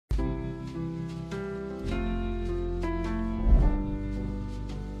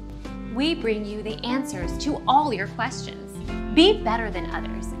we bring you the answers to all your questions. Be better than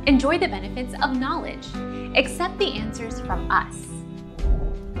others. Enjoy the benefits of knowledge. Accept the answers from us.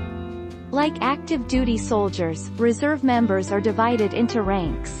 Like active duty soldiers, reserve members are divided into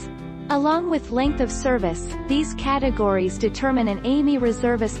ranks. Along with length of service, these categories determine an Army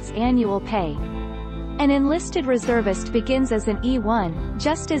reservist's annual pay. An enlisted reservist begins as an E1,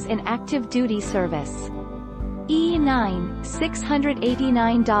 just as in active duty service. E9,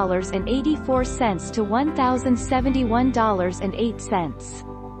 $689.84 to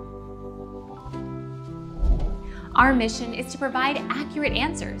 $1,071.08. Our mission is to provide accurate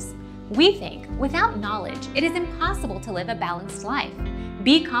answers. We think without knowledge, it is impossible to live a balanced life.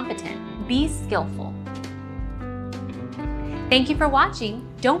 Be competent, be skillful. Thank you for watching.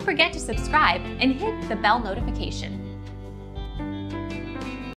 Don't forget to subscribe and hit the bell notification.